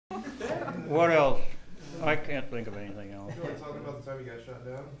What else? I can't think of anything else. You want to talk about the time you got shut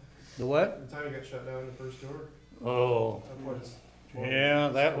down? The what? The time you got shut down in the first tour? Oh, Of what it's yeah,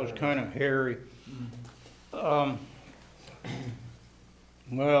 that was kind of hairy. Well,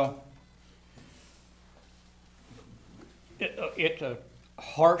 it's a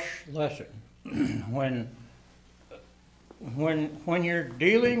harsh lesson when you're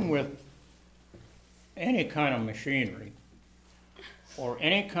dealing with any kind of machinery or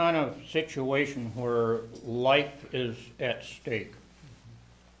any kind of situation where life is at stake.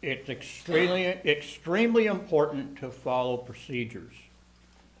 It's extremely important to follow procedures,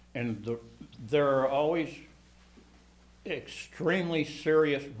 and there are always extremely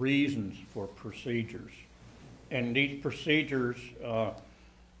serious reasons for procedures, and these procedures,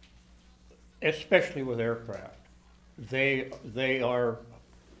 especially with aircraft, they are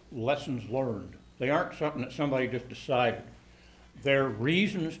lessons learned. They aren't something that somebody just decided. They're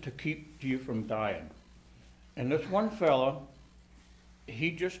reasons to keep you from dying. And this one fella, he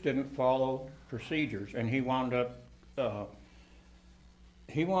just didn't follow procedures, and he wound up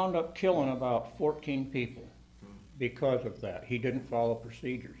killing about 14 people because of that. He didn't follow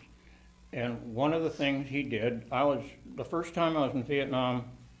procedures. And one of the things he did, the first time I was in Vietnam,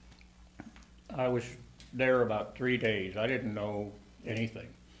 I was there about 3 days. I didn't know anything.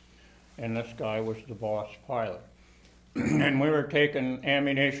 And this guy was the boss pilot. And we were taking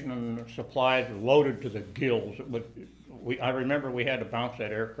ammunition and supplies loaded to the gills. I remember we had to bounce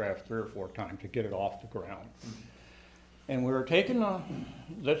that aircraft 3 or 4 times to get it off the ground. And we were taking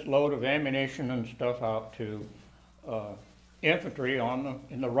this load of ammunition and stuff out to infantry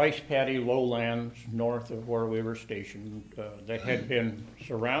in the rice paddy lowlands north of where we were stationed. They had been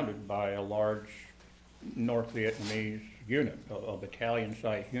surrounded by a large North Vietnamese unit, a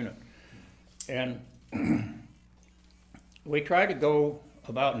battalion-sized unit. And we tried to go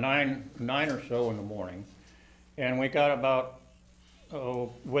about nine or so in the morning, and we got about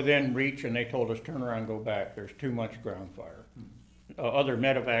within reach, and they told us, turn around and go back. There's too much ground fire. Other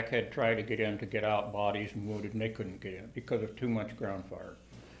medevac had tried to get in to get out bodies and wounded, and they couldn't get in because of too much ground fire.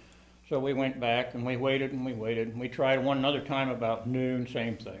 So we went back, and we waited, and we waited, and we tried one another time about noon,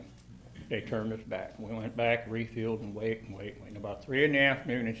 same thing. They turned us back. We went back, refueled, and wait. And about 3 in the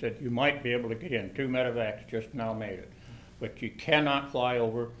afternoon, they said, you might be able to get in. 2 medevacs just now made it. But you cannot fly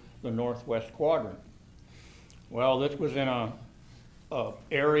over the northwest quadrant. Well, this was in a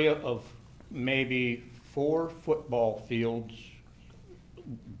area of maybe 4 football fields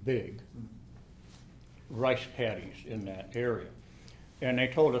big, rice paddies in that area. And they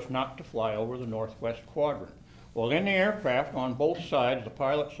told us not to fly over the northwest quadrant. Well, in the aircraft, on both sides, the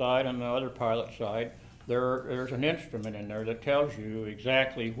pilot side and the other pilot side, there's an instrument in there that tells you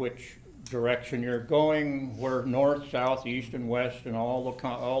exactly which direction you're going, where north, south, east, and west, and all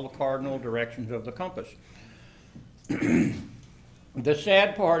the cardinal directions of the compass. The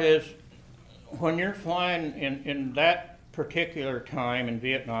sad part is, when you're flying in that particular time in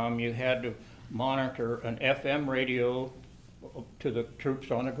Vietnam, you had to monitor an FM radio to the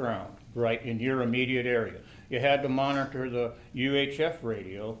troops on the ground, right in your immediate area. You had to monitor the UHF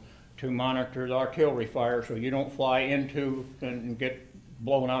radio to monitor the artillery fire so you don't fly into and get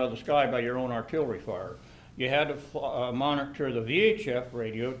blown out of the sky by your own artillery fire. You had to monitor the VHF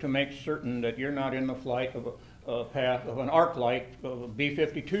radio to make certain that you're not in the flight of a path of an arc light, of a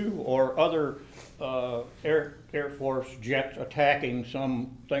B-52 or other Air Force jets attacking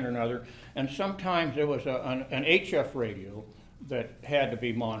something or another. And sometimes there was an HF radio that had to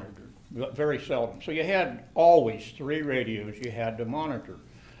be monitored, but very seldom. So you had always 3 radios you had to monitor.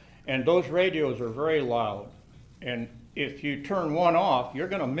 And those radios are very loud. And if you turn one off, you're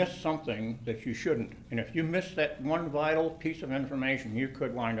going to miss something that you shouldn't. And if you miss that one vital piece of information, you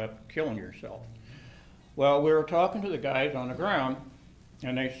could wind up killing yourself. Well, we were talking to the guys on the ground,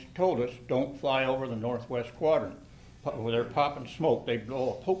 and they told us, don't fly over the northwest quadrant. They're popping smoke. They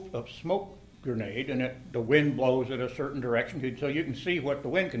blow a smoke grenade, and the wind blows in a certain direction, so you can see what the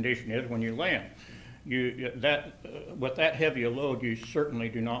wind condition is when you land. With that heavy a load, you certainly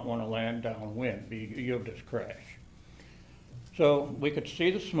do not want to land downwind. You'll just crash. So we could see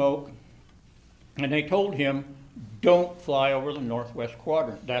the smoke, and they told him, don't fly over the northwest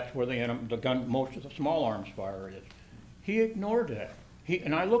quadrant. That's where most of the small arms fire is. He ignored that.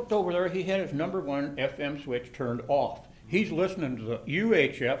 And I looked over there, he had his #1 FM switch turned off. He's listening to the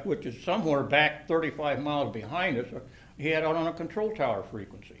UHF, which is somewhere back 35 miles behind us. He had it on a control tower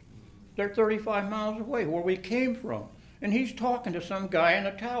frequency. They're 35 miles away, where we came from. And he's talking to some guy in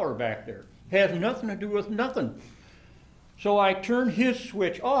a tower back there. Has nothing to do with nothing. So I turned his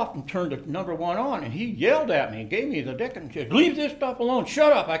switch off and turned the #1 on, and he yelled at me, gave me the dick and said, leave this stuff alone,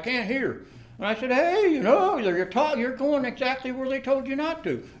 shut up, I can't hear. And I said, hey, you know, you're going exactly where they told you not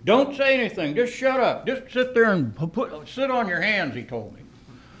to. Don't say anything. Just shut up. Just sit there and sit on your hands, he told me.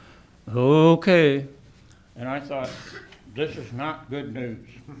 Okay. And I thought, this is not good news.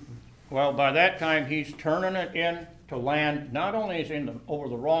 Well, by that time, he's turning it in to land. Not only is he over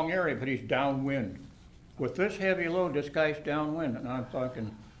the wrong area, but he's downwind. With this heavy load, this guy's downwind. And I'm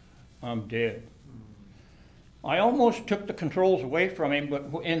thinking, I'm dead. I almost took the controls away from him,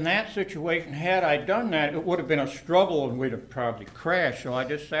 but in that situation, had I done that, it would have been a struggle and we'd have probably crashed. So I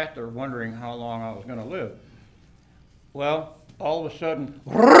just sat there wondering how long I was going to live. Well, all of a sudden,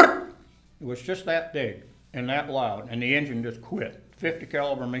 it was just that big and that loud, and the engine just quit. 50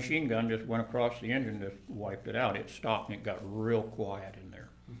 caliber machine gun just went across the engine, just wiped it out. It stopped and it got real quiet in there.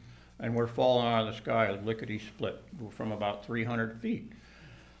 And we're falling out of the sky lickety split from about 300 feet.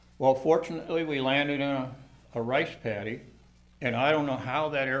 Well, fortunately, we landed in a rice paddy, and I don't know how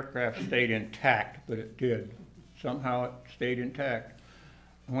that aircraft stayed intact, but it did. Somehow it stayed intact.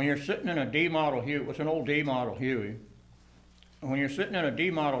 And when you're sitting in a D model Huey, it was an old D model Huey, and when you're sitting in a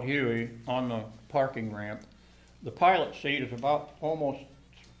D model Huey on the parking ramp, the pilot seat is about almost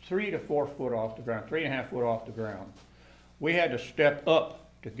 3 to 4 foot off the ground, 3.5 foot off the ground. We had to step up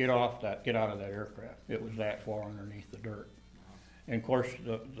to get out of that aircraft. It was that far underneath the dirt. And of course,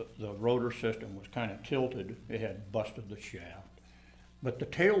 the rotor system was kind of tilted. It had busted the shaft. But the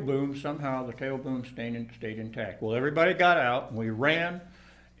tail boom, somehow the tail boom stayed intact. Well, everybody got out, and we ran,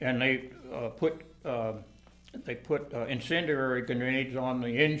 and they put incendiary grenades on the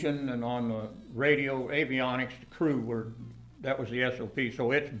engine and on the radio avionics. The crew that was the SOP,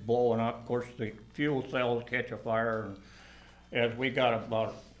 so it's blowing up. Of course, the fuel cells catch a fire, and as we got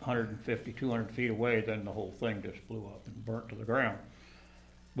about 150, 200 feet away, then the whole thing just blew up and burnt to the ground.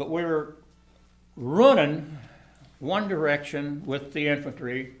 But we were running one direction with the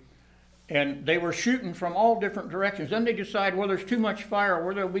infantry, and they were shooting from all different directions. Then they decided, well, there's too much fire,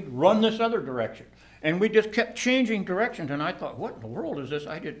 we'd run this other direction. And we just kept changing directions, and I thought, what in the world is this?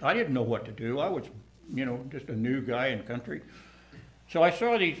 I didn't know what to do. I was, just a new guy in country. So I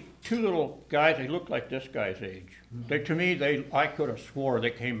saw these two little guys. They looked like this guy's age. I could have swore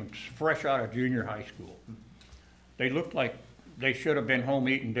they came fresh out of junior high school. They looked like they should have been home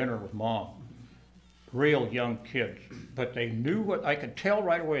eating dinner with mom. Real young kids. But they knew I could tell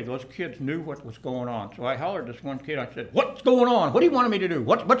right away, those kids knew what was going on. So I hollered at this one kid. I said, what's going on? What do you want me to do?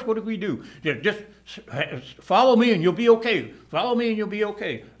 What do we do? Just follow me and you'll be okay. Follow me and you'll be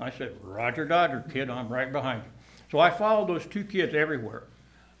okay. I said, Roger Dodger, kid, I'm right behind you. So I followed those two kids everywhere.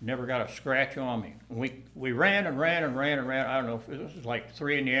 Never got a scratch on me. We ran and ran and ran and ran. I don't know, this was like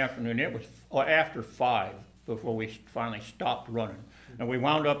 3 in the afternoon. It was after 5 before we finally stopped running. And we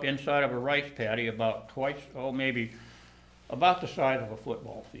wound up inside of a rice paddy about maybe about the size of a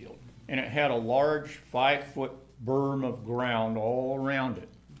football field. And it had a large 5-foot berm of ground all around it.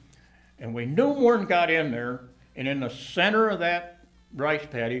 And we no more than got in there, and in the center of that rice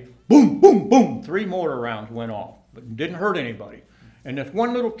paddy, boom, boom, boom, 3 mortar rounds went off, but didn't hurt anybody. And this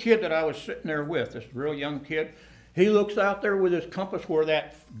one little kid that I was sitting there with, this real young kid, he looks out there with his compass where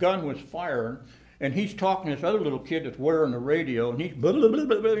that gun was firing, and he's talking to this other little kid that's wearing the radio, and he's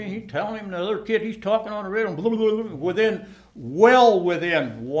telling him, the other kid, he's talking on the radio, within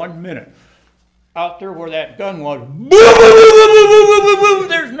 1 minute. Out there where that gun was,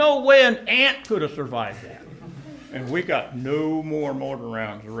 there's no way an ant could have survived that. And we got no more mortar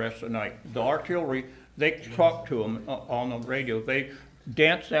rounds the rest of the night. The artillery, they talked to them on the radio. They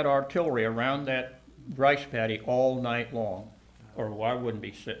danced that artillery around that rice paddy all night long, or I wouldn't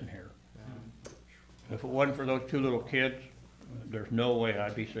be sitting here. If it wasn't for those 2 little kids, there's no way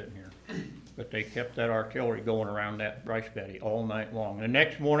I'd be sitting here. But they kept that artillery going around that rice paddy all night long. The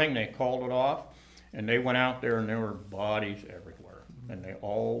next morning, they called it off, and they went out there, and there were bodies everywhere, and they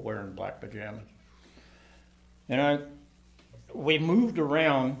all wearing black pajamas. And we moved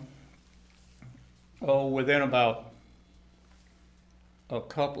around, within about a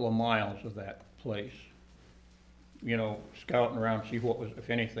couple of miles of that place, scouting around, see if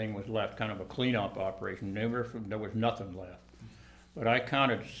anything was left, kind of a cleanup operation. There was nothing left. But I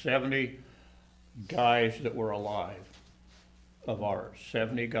counted 70 guys that were alive of ours,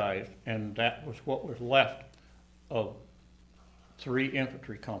 70 guys, and that was what was left of 3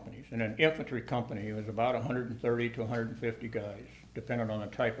 infantry companies. And an infantry company was about 130 to 150 guys, depending on the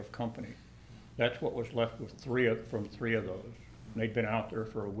type of company. That's what was left with from 3 of those. And they'd been out there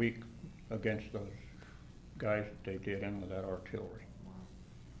for a week against those guys that they did in with that artillery.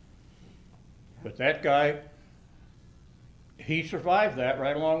 But that guy, he survived that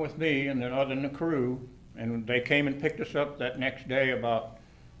right along with me and then other than the crew, and they came and picked us up that next day about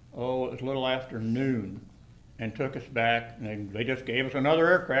oh, it was a little after noon, and took us back, and they just gave us another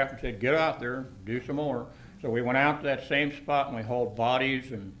aircraft and said, get out there, do some more. So we went out to that same spot and we hauled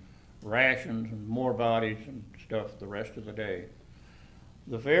bodies and rations and more bodies and stuff the rest of the day.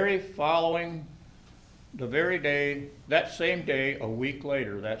 The very day, that same day, a week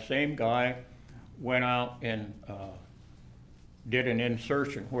later, that same guy went out and did an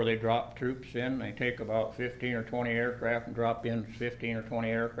insertion where they drop troops in. They take about 15 or 20 aircraft and drop in 15 or 20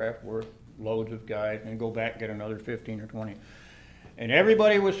 aircraft worth loads of guys and go back and get another 15 or 20. And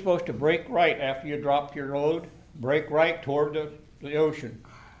everybody was supposed to break right after you dropped your load, break right toward the ocean.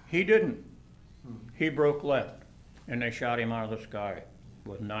 He didn't. He broke left, and they shot him out of the sky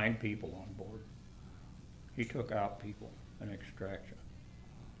with 9 people on board. He took out people in extraction.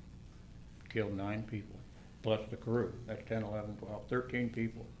 Killed 9 people, plus the crew. That's 10, 11, 12, 13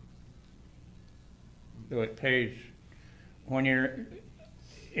 people. So it pays, when you're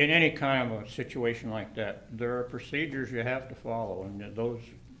in any kind of a situation like that, there are procedures you have to follow, and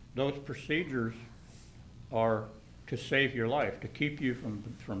those procedures are to save your life, to keep you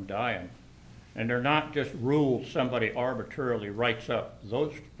from dying. And they're not just rules somebody arbitrarily writes up.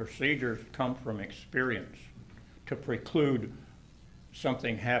 Those procedures come from experience to preclude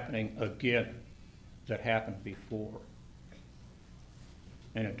something happening again that happened before.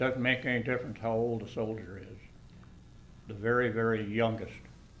 And it doesn't make any difference how old a soldier is. The very, very youngest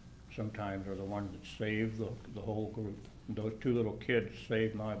sometimes are the ones that save the whole group. And those 2 little kids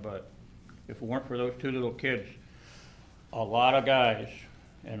saved my butt. If it weren't for those 2 little kids, a lot of guys,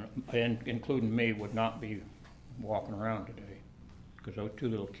 and including me, would not be walking around today. Because those 2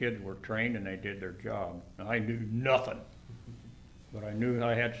 little kids were trained and they did their job. And I knew nothing. But I knew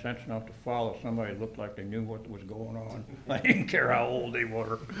I had sense enough to follow somebody that looked like they knew what was going on. I didn't care how old they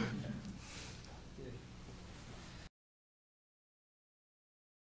were.